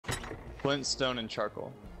Flintstone and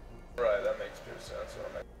charcoal. Right, that makes true sense.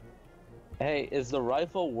 Hey, is the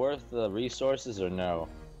rifle worth the resources or no?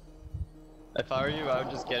 If I were you, I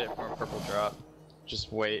would just get it from a purple drop.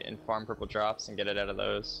 Just wait and farm purple drops and get it out of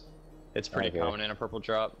those. It's pretty common in a purple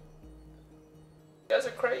drop. These guys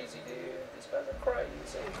are crazy, dude. These guys are crazy.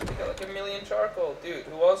 They got like 1,000,000 charcoal. Dude,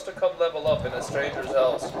 who wants to come level up in a stranger's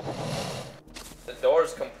house? The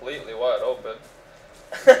door's completely wide open.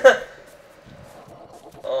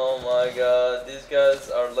 Oh my god, these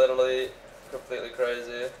guys are literally completely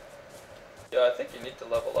crazy. Yeah, I think you need to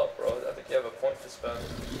level up, bro. I think you have a point to spend.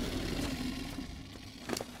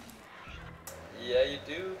 Yeah, you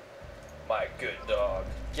do. My good dog.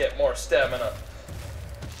 Get more stamina.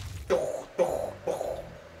 Let's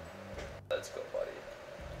go, buddy.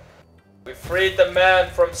 We freed the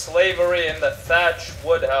man from slavery in the thatch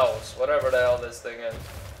wood house. Whatever the hell this thing is.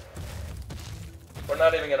 We're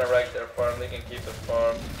not even gonna wreck their farm. They can keep the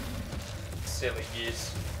farm. Silly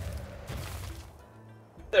geese.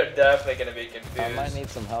 They're definitely gonna be confused. I might need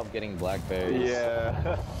some help getting blackberries.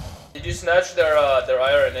 Yeah. Did you snatch their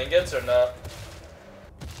iron ingots or not?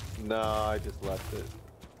 No, I just left it.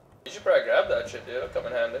 You should probably grab that shit, dude. It'll come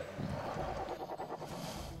in handy.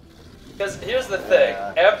 Because here's the thing.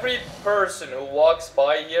 Every person who walks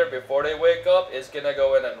by here before they wake up is gonna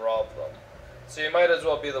go in and rob them. So you might as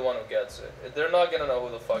well be the one who gets it. They're not gonna know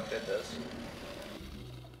who the fuck did this.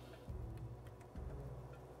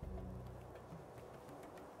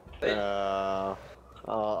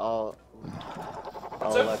 I'll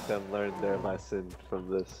let them learn their lesson from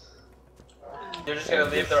this. You're just gonna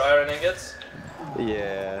leave their iron ingots?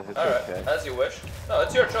 Yeah, it's Alright, okay. as you wish. No,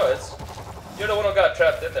 it's your choice. You're the one who got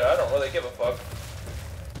trapped in there. I don't really give a fuck.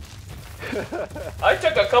 I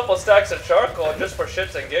took a couple stacks of charcoal just for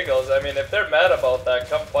shits and giggles. I mean, if they're mad about that,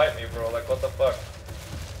 come fight me, bro. Like, what the fuck?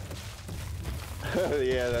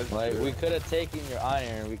 Yeah, that's like true. we could have taken your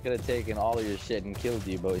iron, we could have taken all of your shit and killed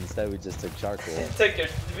you, but instead we just took charcoal.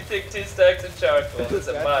 We take 2 stacks of charcoal. This is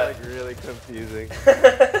That's mine. like really confusing.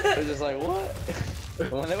 They're just like, what?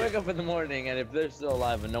 When they wake up in the morning and if they're still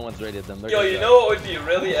alive and no one's raided them, they're Yo, you know what would be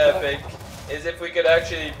really epic? Is if we could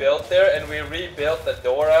actually build there and we rebuilt the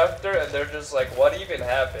door after and they're just like, what even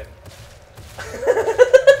happened?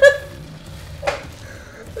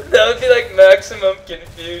 That would be like maximum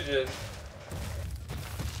confusion.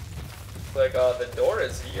 Like, the door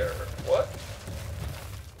is here. What?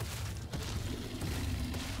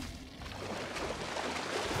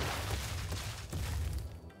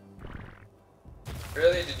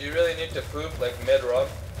 Really? Did you really need to poop like mid-run?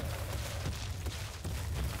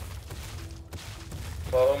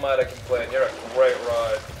 Well, who am I to complain? You're a great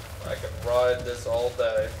ride. I can ride this all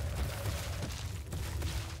day.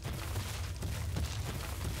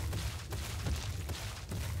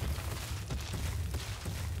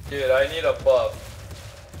 Dude, I need a buff.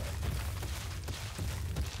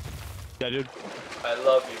 Yeah, dude. I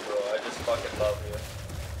love you, bro. I just fucking love you.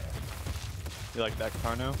 You like that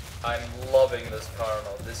Carno? I'm loving this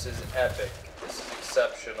Carno. This is epic. This is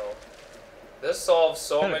exceptional. This solves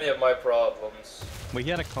so many of my problems. We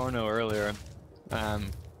had a Carno earlier,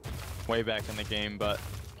 way back in the game, but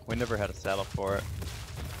we never had a saddle for it.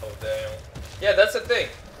 Oh, damn. Yeah, that's the thing.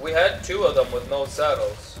 We had 2 of them with no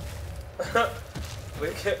saddles.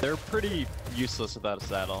 They're pretty useless without a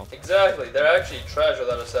saddle. Exactly. They're actually trash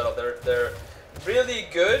without a saddle. They're really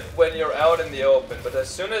good when you're out in the open, but as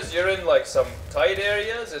soon as you're in like some tight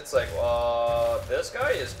areas, it's like, this guy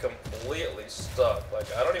is completely stuck.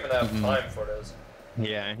 Like, I don't even have time for this.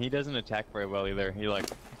 Yeah, and he doesn't attack very well either. He like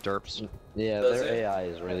derps. Yeah, Does their it? AI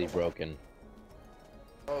is really broken.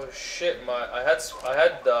 Oh shit! I had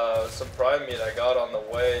some prime meat I got on the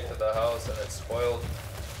way to the house and it spoiled.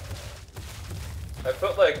 I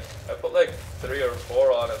put like 3 or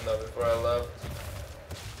 4 on him though before I left.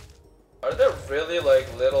 Are there really like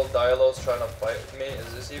little Dialos trying to fight with me?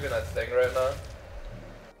 Is this even a thing right now?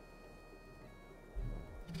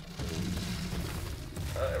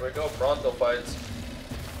 Here we go, Bronto fights.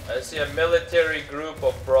 I see a military group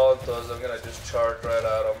of Brontos. I'm gonna just charge right at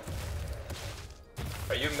them.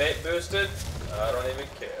 Are you mate boosted? I don't even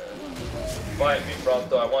care. Fight me,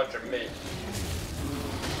 Bronto. I want your meat.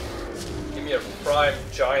 Give me a prime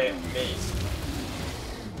giant meat.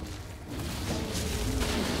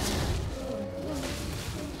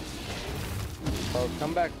 Oh,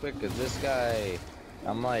 come back quick, cause this guy,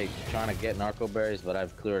 I'm like trying to get narco berries, but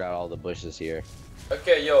I've cleared out all the bushes here.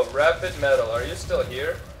 Okay, yo, Rapid Metal, are you still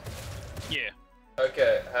here? Yeah.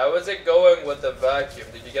 Okay, how is it going with the vacuum?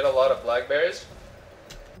 Did you get a lot of blackberries?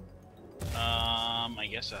 I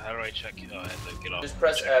guess so. How do I check? Oh, I have to get off. Just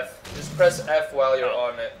press F. Just press F while you're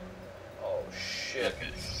on it. Oh shit. Okay.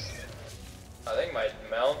 think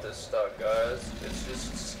my mount is stuck, guys. It's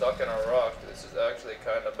just stuck in a rock. This is actually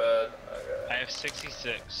kind of bad. Okay. I have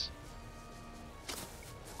 66.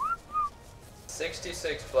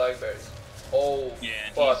 66 blackberries. Oh, Yeah,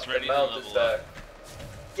 and fuck, he's the ready to mount is level back. up.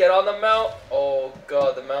 Get on the mount! Oh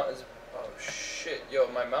god, the mount is... Oh shit, yo,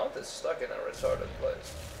 my mount is stuck in a retarded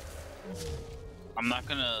place. I'm not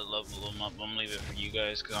gonna level him up. I'm gonna leave it for you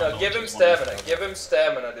guys. Cause No, give him stamina. Give him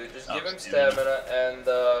stamina, dude. Just give him stamina and,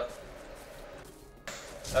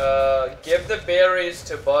 give the berries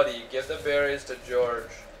to Buddy. Give the berries to George.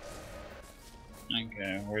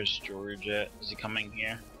 Okay, where's George at? Is he coming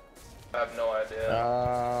here? I have no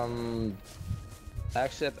idea.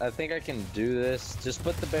 Actually, I think I can do this. Just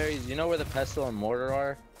put the berries. You know where the pestle and mortar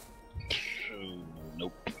are?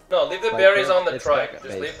 Nope. No, leave the Like, berries on the it's trike. back at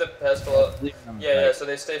Just base. leave the pestle. Leave them on the Yeah, yeah, trike. so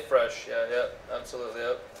they stay fresh. Yeah, yeah, absolutely,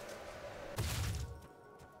 yep.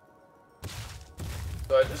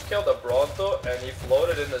 So I just killed a Bronto, and he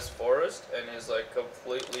floated in this forest, and he's like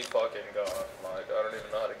completely fucking gone. Like, I don't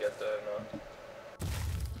even know how to get there now.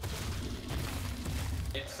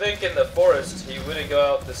 You'd think in the forest he wouldn't go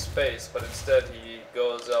out to space, but instead he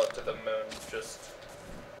goes out to the moon, just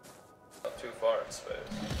not too far in space.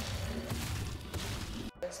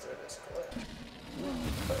 Is there this glitch?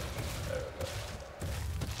 Oh, there we go.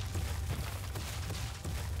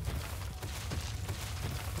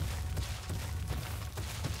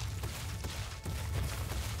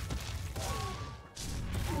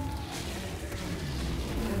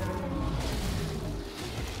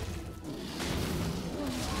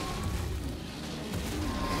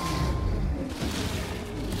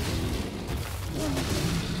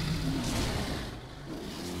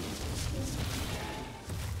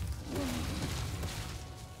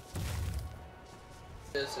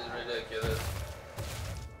 This is ridiculous.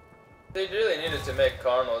 They really needed to make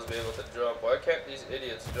Carnos be able to jump. Why can't these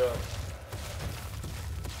idiots jump?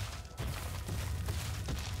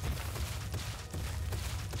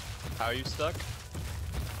 How are you stuck?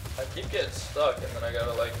 I keep getting stuck, and then I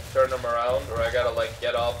gotta like turn him around, or I gotta like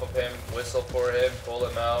get off of him, whistle for him, pull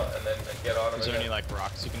him out, and then get on him Is there again. any like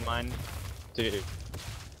rocks you can mine? Dude.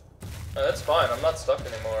 No, that's fine. I'm not stuck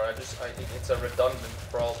anymore. I think it's a redundant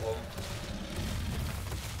problem.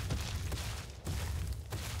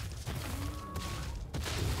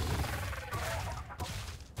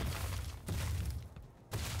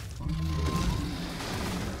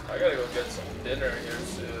 I gotta go get some dinner here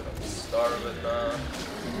soon. I'm starving now.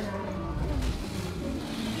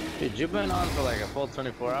 Dude, you've been on for like a full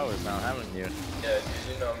 24 hours now, haven't you? Yeah,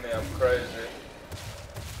 dude, you know me. I'm crazy.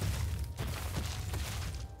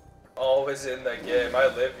 Always in the game. I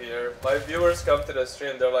live here. My viewers come to the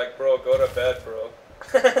stream. They're like, "Bro, go to bed, bro."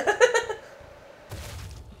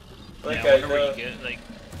 Like yeah, I wonder I where know. you get like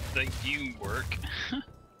do you work?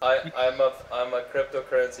 I'm a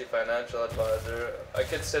cryptocurrency financial advisor. I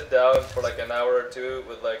could sit down for like an hour or two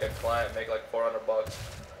with like a client, make like $400.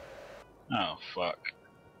 Oh fuck.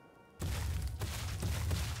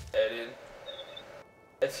 Yeah, dude.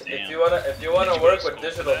 If Damn. you wanna Did you work go to with school for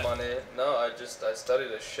digital that? money, no, I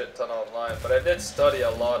studied a shit ton online, but I did study a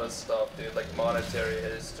lot of stuff, dude, like monetary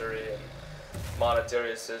history and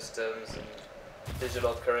monetary systems and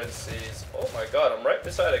digital currencies. Oh my god, I'm right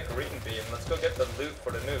beside a green beam. Let's go get the loot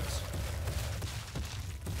for the noobs.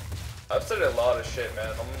 I've studied a lot of shit, man.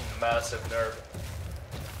 I'm a massive nerd.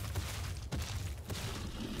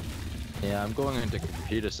 Yeah, I'm going into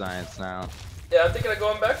computer science now. Yeah, I'm thinking of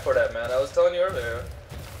going back for that, man. I was telling you earlier.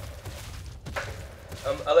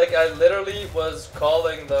 I literally was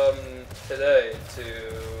calling them today to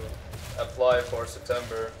apply for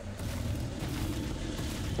September.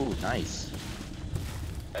 Ooh, nice.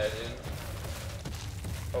 I did.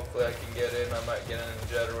 Hopefully I can get in. I might get in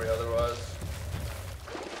January otherwise.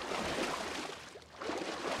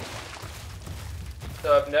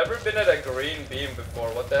 So I've never been at a green beam before.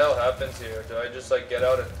 What the hell happens here? Do I just like get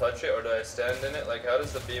out and touch it, or do I stand in it? Like, how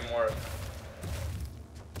does the beam work?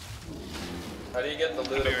 How do you get the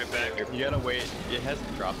loot? I'll be right back. You gotta wait. It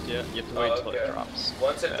hasn't dropped yet. You have to wait till it drops.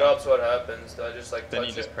 Once it Yeah. drops, what happens? Do I just like Then touch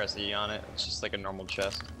you just it? press E on it. It's just like a normal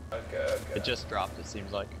chest. Okay, okay. It just dropped, it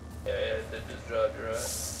seems like. Yeah, it did just drop, you're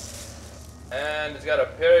right. And it's got a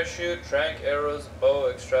parachute, trank arrows, bow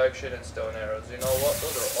extraction, and stone arrows. You know what?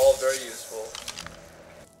 Those are all very useful.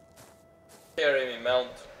 Carry me, mount.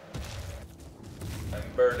 I'm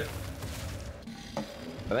burdened.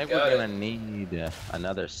 I think Got we're it. gonna need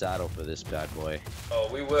another saddle for this bad boy. Oh,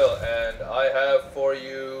 we will, and I have for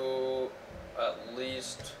you at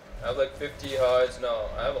least, I have like 50 hides. No,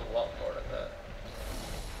 I have a lot more than that.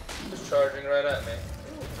 Just charging right at me.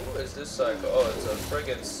 Ooh, who is this psycho? Oh, it's a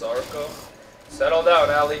friggin' Sarko. Settle down,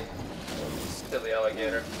 Ali. Silly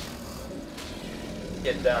alligator.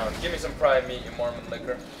 Get down. Give me some prime meat, you Mormon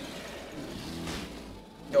liquor.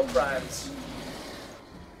 Yo, primes.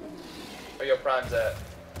 Where your primes at?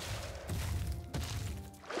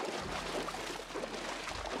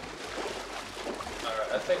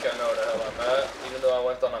 Alright, I think I know where the hell I'm at. Even though I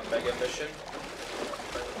went on a mega mission.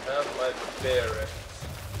 I have my bearings.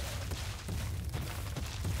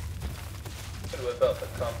 Could whip out the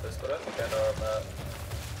compass, but I think I know where I'm at.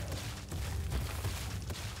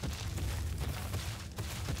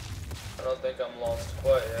 I don't think I'm lost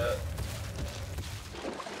quite yet.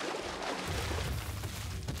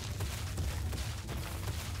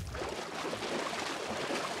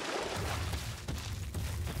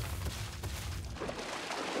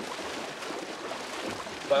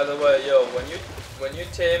 By the way, yo, when you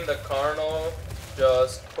tame the Carnal,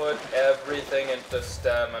 just put everything into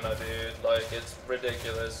stamina, dude. Like, it's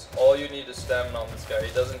ridiculous. All you need is stamina on this guy.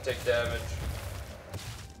 He doesn't take damage.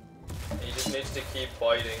 He just needs to keep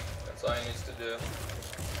biting. That's all he needs to do.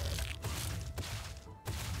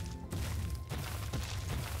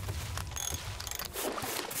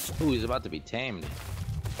 Ooh, he's about to be tamed.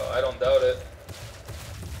 Oh, I don't doubt it.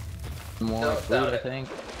 More Don't food, doubt I it. think.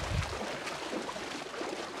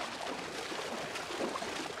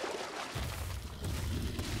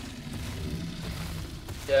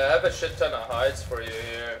 Yeah, I have a shit ton of hides for you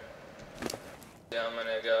here. Yeah, how many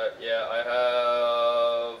I got? Yeah, I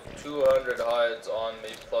have 200 hides on me,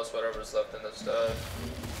 plus whatever's left in the stash.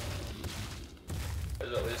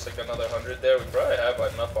 There's at least like another 100 there. We probably have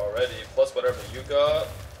enough already, plus whatever you got.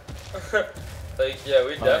 Like, yeah,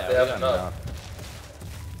 we definitely have enough.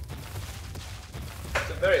 It's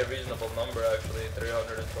a very reasonable number, actually,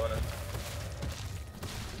 320.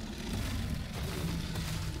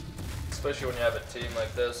 Especially when you have a team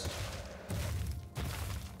like this.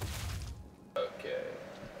 Okay.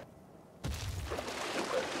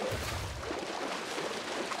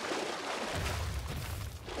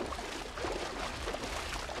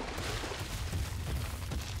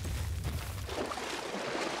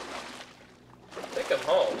 Take him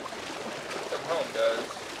home. Take him home, guys.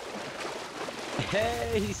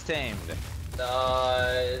 Hey, he's tamed.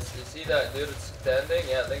 Nice. You see that dude that's standing?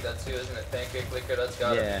 Yeah, I think that's you, isn't it? Pancake Liquor, that's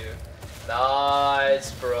gotta be you.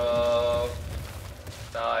 Nice, bro.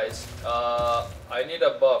 Nice. I need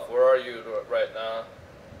a buff. Where are you right now?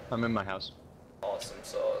 I'm in my house. Awesome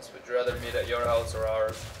sauce. Would you rather meet at your house or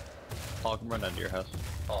ours? I'll run under your house.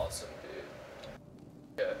 Awesome,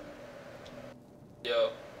 dude. Okay.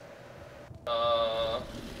 Yo.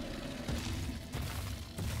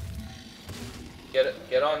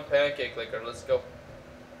 Get on Pancake Liquor. Let's go.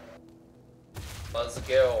 Let's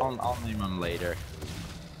go. I'll name him later.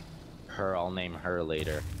 I'll name her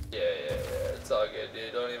later. Yeah. It's all good,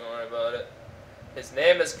 dude. Don't even worry about it. His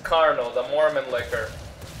name is Carnal, the Mormon liquor.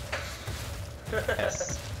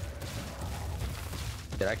 Yes.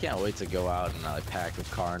 Dude, I can't wait to go out and pack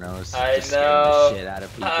with Carnos. I just know. scare the shit out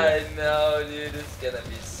of people. I know, dude. It's gonna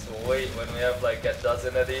be sweet when we have like a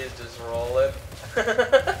dozen of these just rolling.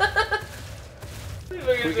 People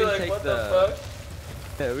are gonna be like, what the fuck?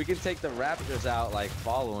 Yeah, we can take the raptors out like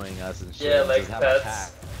following us and shit. Yeah, and like just have a pets.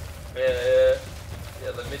 pack.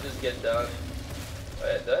 Yeah, let me just get done.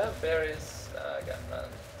 Wait, do I have berries? Nah, I got none.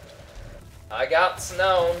 I got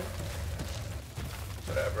snow.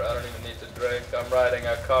 Whatever, I don't even need to drink. I'm riding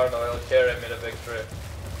a Carnal, he'll carry me to victory.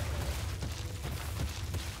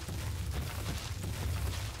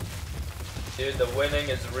 Dude, the winning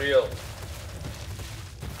is real.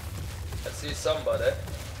 I see somebody.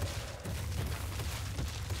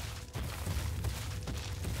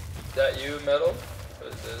 Is that you, Metal? Who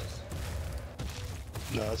is this?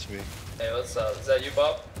 No, that's me. Hey, what's up? Is that you,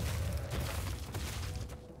 Bob?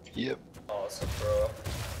 Yep. Awesome, bro.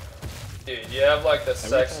 Dude, you have like the Every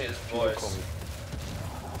time sexiest people voice. call me-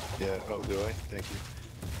 Yeah, oh, do I? Thank you.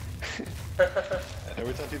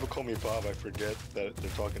 Every time people call me Bob, I forget that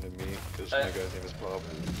they're talking to me, because my guy's name is Bob.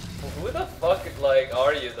 Who the fuck, like,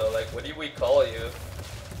 are you though? Like, what do we call you?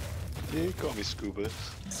 Yeah, you call me Scuba.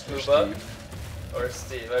 Scuba? Or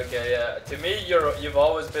Steve? Okay, yeah. To me, you've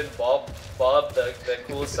always been Bob, the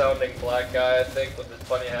cool sounding black guy, I think, with the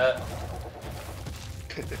funny hat.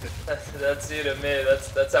 That's you to me.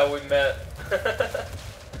 That's how we met.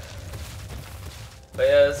 But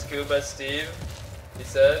yeah, Scuba Steve, he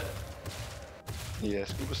said. Yeah,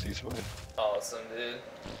 Scuba Steve's fine. Awesome, dude.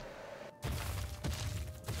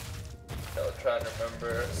 I'll try and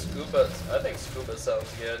remember. Scuba. I think Scuba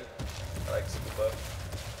sounds good. I like Scuba.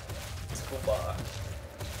 Scuba.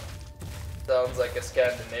 Sounds like a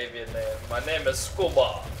Scandinavian name. My name is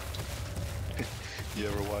Scuba. You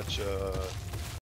ever watch